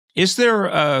Is there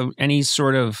any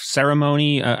sort of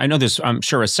ceremony? I know there's, I'm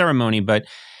sure, a ceremony,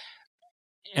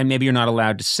 and maybe you're not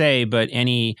allowed to say, but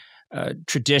any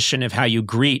tradition of how you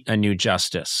greet a new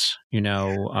justice?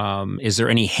 Is there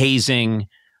any hazing?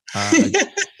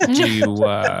 Do you?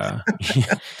 Are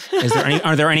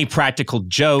there any practical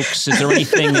jokes? Is there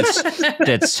anything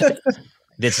that's done?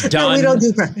 No, we don't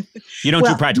do. You don't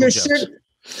do practical jokes.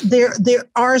 There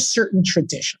are certain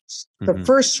traditions. The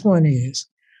first one is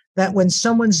that when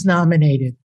someone's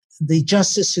nominated, the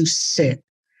justice who sit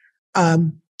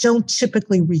don't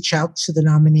typically reach out to the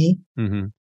nominee. Mm-hmm.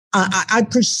 I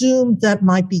presume that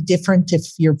might be different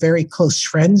if you're very close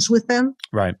friends with them.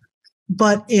 Right.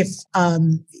 But if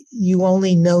you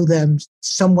only know them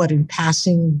somewhat in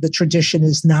passing, the tradition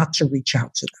is not to reach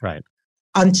out to them. Right.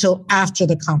 Until after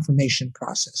the confirmation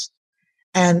process.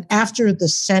 And after the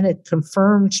Senate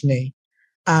confirmed me,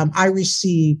 I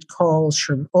received calls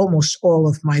from almost all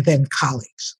of my then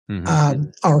colleagues,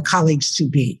 or colleagues to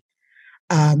be.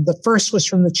 The first was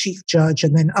from the chief judge,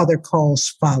 and then other calls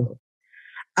followed.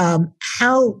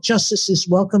 How justices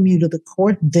welcome you to the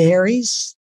court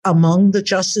varies among the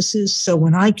justices. So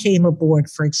when I came aboard,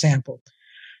 for example,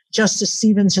 Justice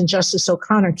Stevens and Justice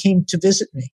O'Connor came to visit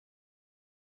me.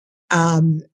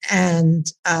 And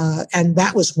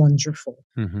that was wonderful.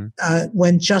 Mm-hmm.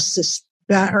 When Justice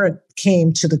Barrett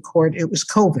came to the court, it was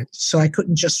COVID, so I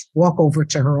couldn't just walk over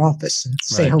to her office and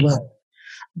say hello.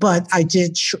 But I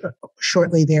did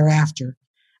shortly thereafter.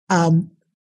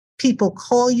 People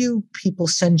call you, people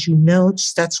send you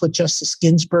notes. That's what Justice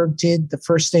Ginsburg did the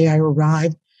first day I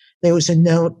arrived. There was a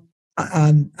note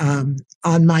on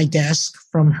my desk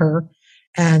from her,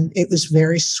 and it was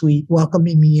very sweet,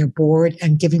 welcoming me aboard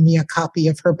and giving me a copy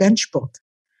of her bench book,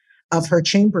 of her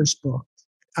chambers book,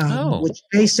 which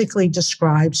basically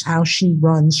describes how she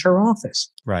runs her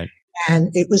office. Right. And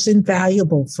it was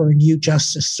invaluable for a new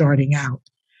justice starting out.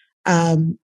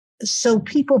 So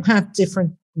people have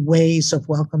different ways of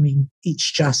welcoming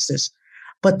each justice,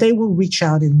 but they will reach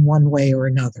out in one way or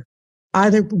another,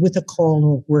 either with a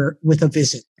call or with a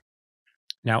visit.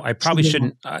 Now, I probably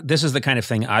shouldn't, this is the kind of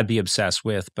thing I'd be obsessed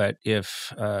with, but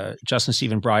if Justice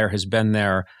Stephen Breyer has been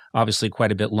there obviously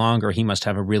quite a bit longer, he must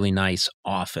have a really nice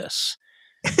office.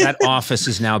 That office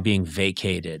is now being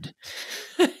vacated.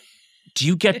 Do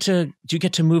you get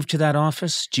to move to that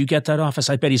office? Do you get that office?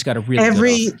 I bet he's got a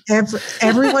really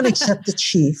everyone except the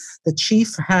chief. The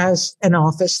chief has an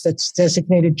office that's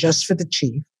designated just for the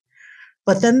chief.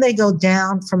 But then they go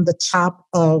down from the top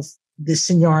of the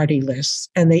seniority list,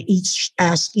 and they each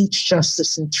ask each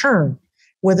justice in turn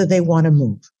whether they want to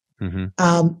move. Mm-hmm.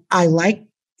 I like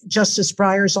Justice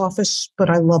Breyer's office, but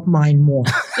I love mine more.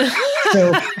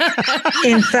 So,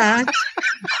 in fact,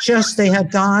 they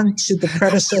had gone to the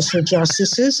predecessor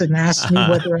justices and asked me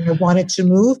whether I wanted to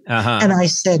move, and I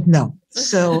said no.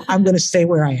 So I'm going to stay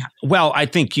where I am. Well, I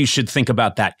think you should think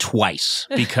about that twice,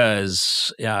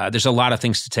 because there's a lot of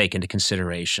things to take into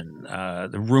consideration.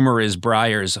 The rumor is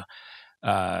Breyer's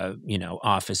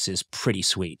office is pretty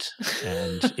sweet,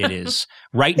 and it is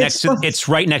right next to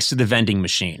the vending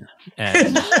machine,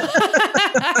 and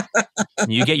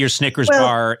you get your Snickers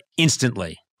bar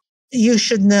instantly. You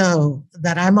should know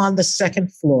that I'm on the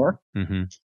second floor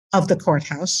of the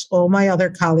courthouse. All my other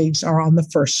colleagues are on the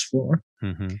first floor.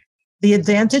 Mm-hmm. The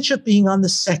advantage of being on the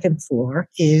second floor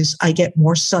is I get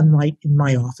more sunlight in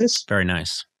my office. Very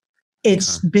nice.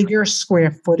 It's bigger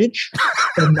square footage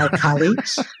than my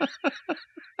colleagues.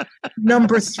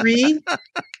 Number 3,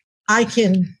 I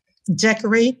can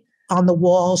decorate on the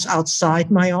walls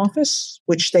outside my office,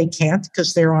 which they can't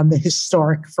because they're on the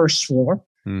historic first floor.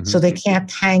 Mm-hmm. So they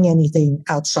can't hang anything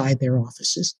outside their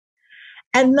offices.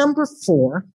 And number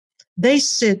 4, they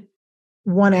sit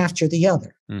one after the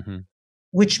other,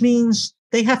 which means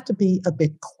they have to be a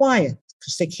bit quiet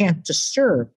because they can't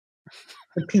disturb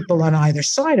the people on either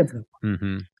side of them.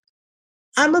 Mm-hmm.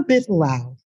 I'm a bit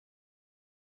loud.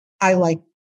 I like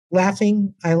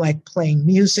laughing. I like playing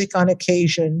music on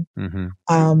occasion. Mm-hmm.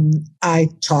 I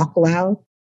talk loud.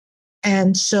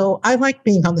 And so I like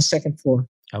being on the second floor.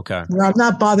 Okay. Where I'm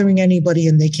not bothering anybody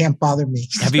and they can't bother me.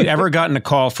 Have you ever gotten a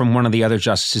call from one of the other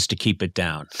justices to keep it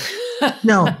down?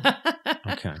 No.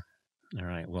 Okay. All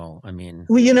right. Well, I mean,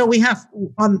 we have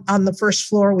on the first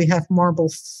floor, we have marble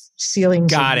ceilings.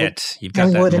 Got it. You've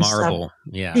got that marble.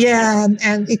 Yeah. Yeah.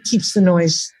 And it keeps the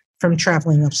noise from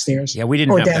traveling upstairs. Yeah. We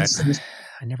didn't have that.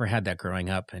 I never had that growing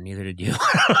up, and neither did you.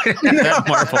 That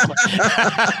marble.